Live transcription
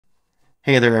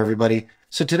Hey there, everybody.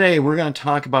 So today we're going to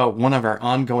talk about one of our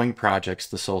ongoing projects,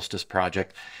 the Solstice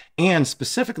project, and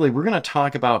specifically we're going to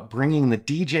talk about bringing the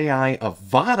DJI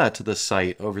Avata to the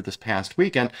site over this past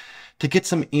weekend to get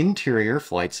some interior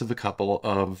flights of a couple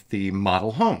of the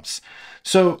model homes.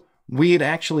 So we had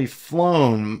actually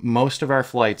flown most of our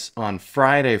flights on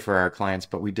Friday for our clients,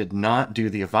 but we did not do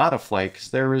the Avata flight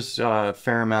because there was a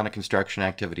fair amount of construction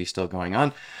activity still going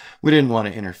on. We didn't want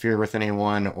to interfere with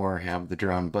anyone or have the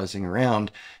drone buzzing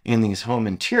around in these home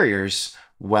interiors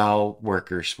while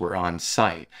workers were on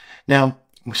site. Now,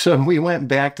 so we went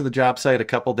back to the job site a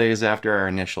couple days after our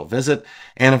initial visit,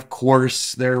 and of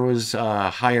course there was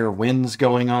higher winds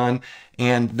going on,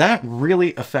 and that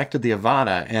really affected the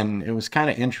Avata, and it was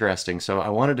kind of interesting. So I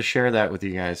wanted to share that with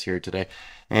you guys here today,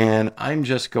 and I'm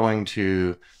just going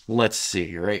to, let's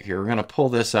see, right here, we're going to pull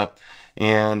this up.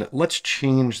 And let's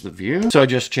change the view. So I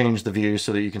just changed the view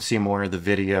so that you can see more of the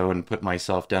video and put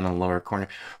myself down in the lower corner.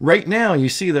 Right now, you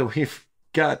see that we've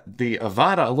got the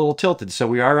Avata a little tilted. So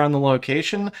we are on the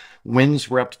location. Winds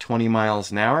were up to 20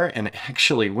 miles an hour. And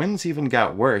actually, winds even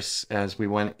got worse as we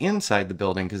went inside the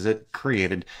building because it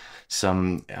created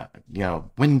some,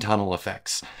 wind tunnel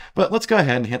effects. But let's go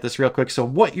ahead and hit this real quick. So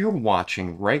what you're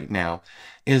watching right now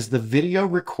is the video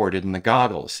recorded in the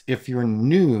goggles. If you're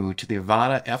new to the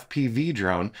Avata FPV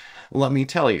drone, let me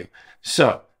tell you.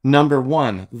 So, number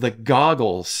one, the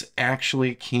goggles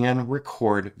actually can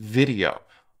record video.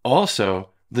 Also,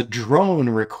 the drone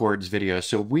records video.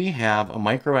 So we have a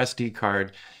micro SD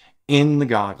card in the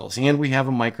goggles, and we have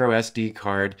a micro SD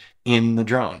card in the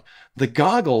drone. The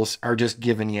goggles are just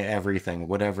giving you everything,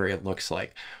 whatever it looks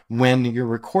like. When you're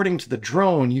recording to the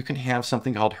drone, you can have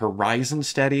something called horizon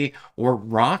steady or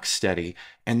rock steady,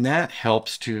 and that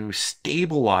helps to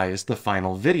stabilize the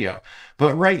final video.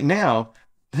 But right now,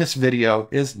 this video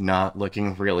is not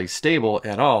looking really stable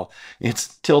at all.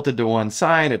 It's tilted to one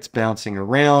side, it's bouncing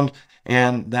around,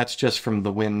 and that's just from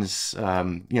the winds,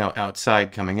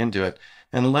 outside coming into it.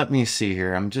 And let me see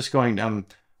here. I'm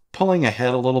pulling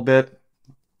ahead a little bit,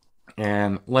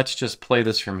 and let's just play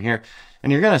this from here.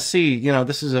 And you're going to see,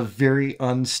 this is a very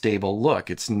unstable look.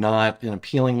 It's not an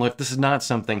appealing look. This is not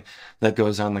something that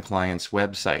goes on the client's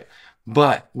website.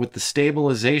 But with the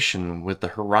stabilization, with the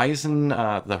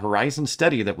horizon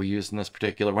steady that we use in this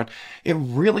particular one, it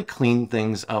really cleaned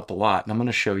things up a lot. And I'm going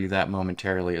to show you that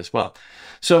momentarily as well.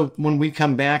 So when we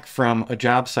come back from a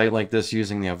job site like this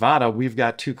using the Avata, we've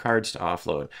got two cards to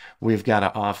offload. We've got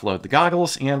to offload the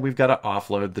goggles, and we've got to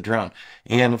offload the drone.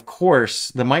 And of course,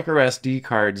 the micro SD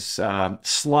card's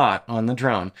slot on the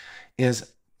drone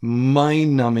is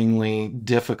mind-numbingly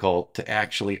difficult to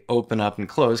actually open up and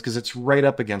close because it's right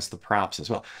up against the props as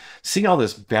well. See all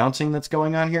this bouncing that's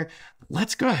going on here?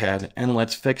 Let's go ahead and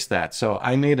let's fix that. So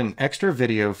I made an extra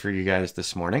video for you guys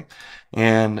this morning,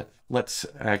 and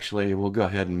we'll go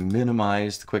ahead and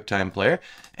minimize the QuickTime player,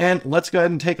 and let's go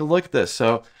ahead and take a look at this.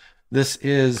 So this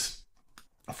is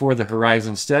for the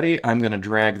horizon steady. I'm going to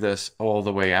drag this all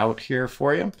the way out here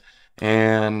for you,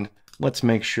 and let's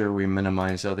make sure we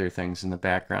minimize other things in the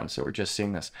background so we're just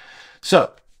seeing this.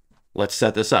 So let's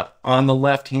set this up. On the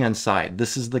left-hand side,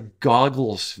 this is the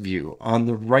goggles view. On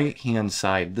the right-hand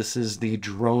side, this is the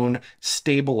drone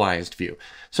stabilized view.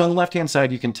 So on the left-hand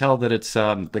side, you can tell that it's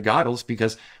the goggles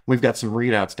because we've got some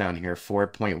readouts down here,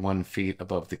 4.1 feet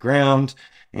above the ground,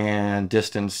 and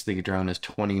distance, the drone is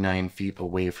 29 feet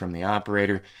away from the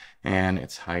operator, and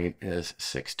its height is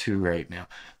 6'2" right now.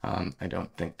 I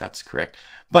don't think that's correct.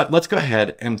 But let's go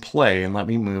ahead and play, and let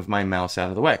me move my mouse out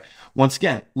of the way. Once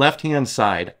again, left-hand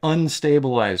side,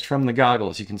 unstabilized from the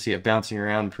goggles. You can see it bouncing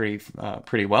around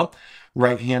pretty well.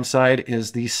 Right-hand side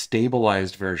is the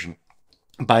stabilized version.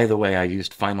 By the way, I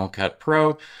used Final Cut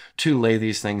Pro to lay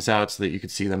these things out so that you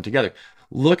could see them together.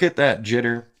 Look at that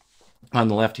jitter on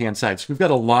the left-hand side. So we've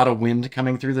got a lot of wind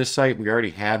coming through this site. We already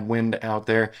had wind out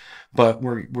there, but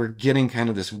we're getting kind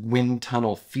of this wind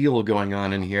tunnel feel going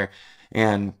on in here,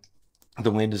 and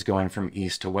the wind is going from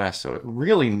east to west. So it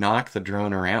really knocked the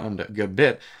drone around a good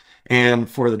bit. And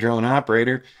for the drone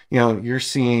operator, you're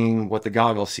seeing what the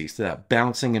goggles see, so that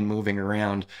bouncing and moving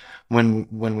around. When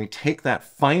we take that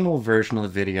final version of the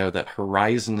video that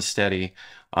Horizon Steady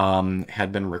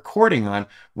had been recording on,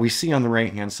 we see on the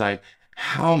right-hand side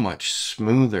how much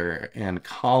smoother and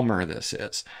calmer this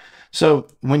is. So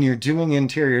when you're doing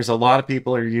interiors, a lot of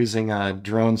people are using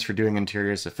drones for doing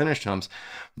interiors of finished homes,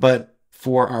 but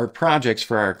for our projects,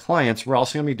 for our clients, we're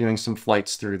also going to be doing some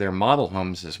flights through their model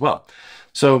homes as well.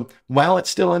 So while it's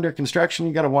still under construction,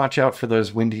 you got to watch out for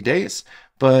those windy days,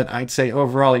 but I'd say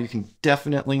overall you can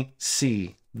definitely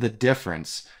see the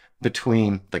difference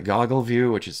between the goggle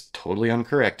view, which is totally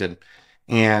uncorrected,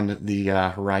 and the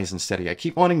horizon steady. I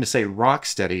keep wanting to say rock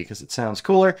steady because it sounds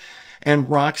cooler, and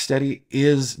rock steady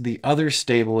is the other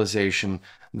stabilization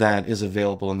that is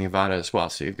available in the Avata as well.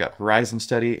 So you've got horizon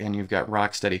steady and you've got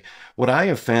rock steady. What I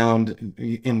have found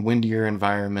in windier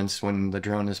environments when the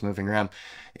drone is moving around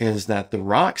is that the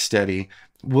rock steady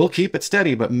will keep it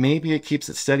steady, but maybe it keeps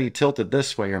it steady tilted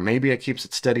this way, or maybe it keeps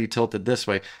it steady tilted this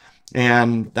way.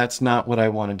 And that's not what I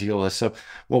want to deal with. So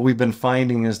what we've been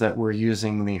finding is that we're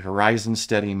using the horizon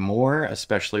steady more,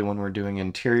 especially when we're doing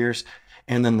interiors.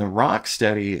 And then the rock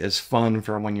steady is fun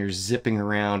for when you're zipping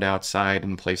around outside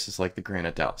in places like the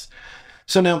Granite Dells.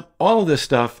 So now all of this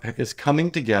stuff is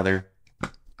coming together.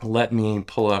 Let me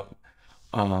pull up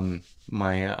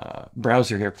my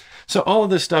browser here. So all of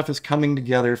this stuff is coming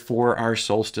together for our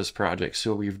Solstice project.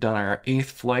 So we've done our 8th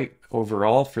flight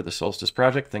overall for the Solstice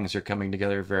project. Things are coming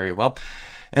together very well.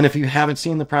 And if you haven't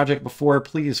seen the project before,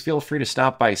 please feel free to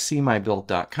stop by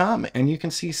seemybuild.com and you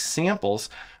can see samples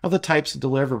of the types of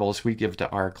deliverables we give to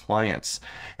our clients.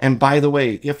 And by the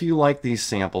way, if you like these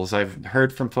samples, I've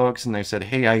heard from folks and they said,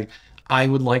 hey, I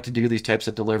would like to do these types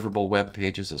of deliverable web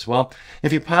pages as well.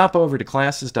 If you pop over to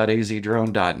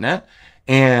classes.azdrone.net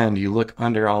and you look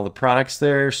under all the products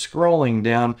there, scrolling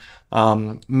down,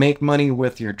 make money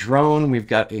with your drone. We've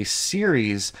got a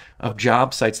series of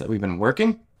job sites that we've been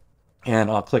working, and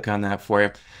I'll click on that for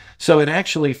you. So it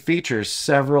actually features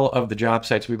several of the job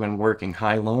sites we've been working: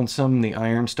 High Lonesome, the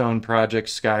Ironstone Project,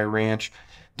 Sky Ranch,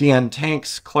 DN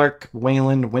Tanks, Clark,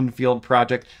 Wayland, Winfield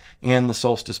Project, and the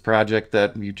Solstice project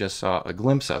that you just saw a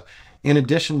glimpse of. In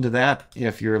addition to that,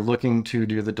 if you're looking to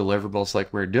do the deliverables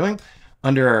like we're doing,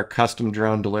 under our custom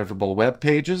drone deliverable web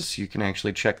pages, you can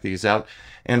actually check these out.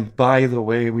 And by the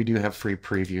way, we do have free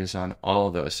previews on all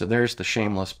of those. So there's the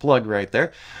shameless plug right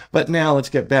there. But now let's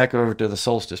get back over to the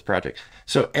Solstice project.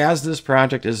 So as this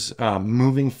project is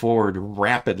moving forward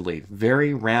rapidly,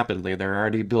 very rapidly, they're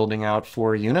already building out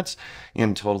 4 units.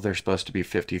 In total, they're supposed to be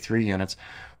 53 units.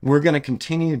 We're going to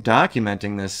continue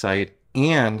documenting this site,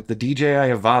 and the DJI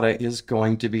Avata is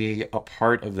going to be a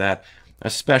part of that,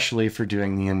 especially for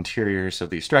doing the interiors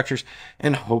of these structures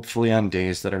and hopefully on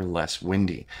days that are less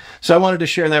windy. So I wanted to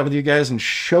share that with you guys and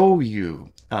show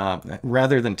you,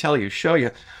 rather than tell you, show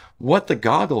you what the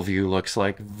goggle view looks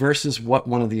like versus what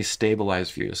one of these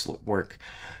stabilized views work.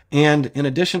 And in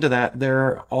addition to that, there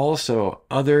are also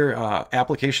other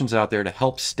applications out there to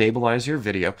help stabilize your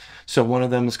video. So one of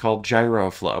them is called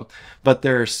GyroFlow, but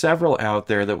there are several out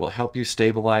there that will help you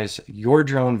stabilize your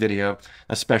drone video,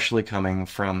 especially coming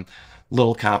from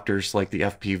little copters like the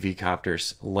FPV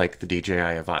copters like the DJI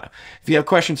Avata. If you have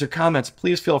questions or comments,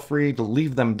 please feel free to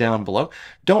leave them down below.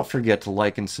 Don't forget to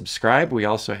like and subscribe. We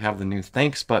also have the new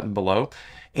thanks button below.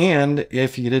 And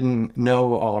if you didn't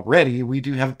know already, we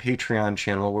do have a Patreon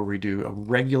channel where we do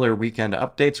regular weekend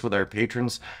updates with our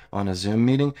patrons on a Zoom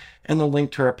meeting. And the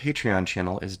link to our Patreon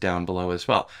channel is down below as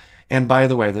well. And by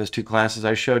the way, those 2 classes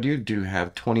I showed you do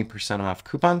have 20% off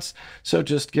coupons. So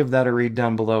just give that a read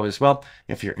down below as well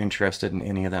if you're interested in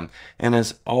any of them. And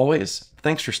as always,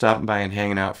 thanks for stopping by and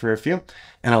hanging out for a few.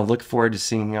 And I'll look forward to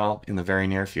seeing y'all in the very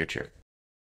near future.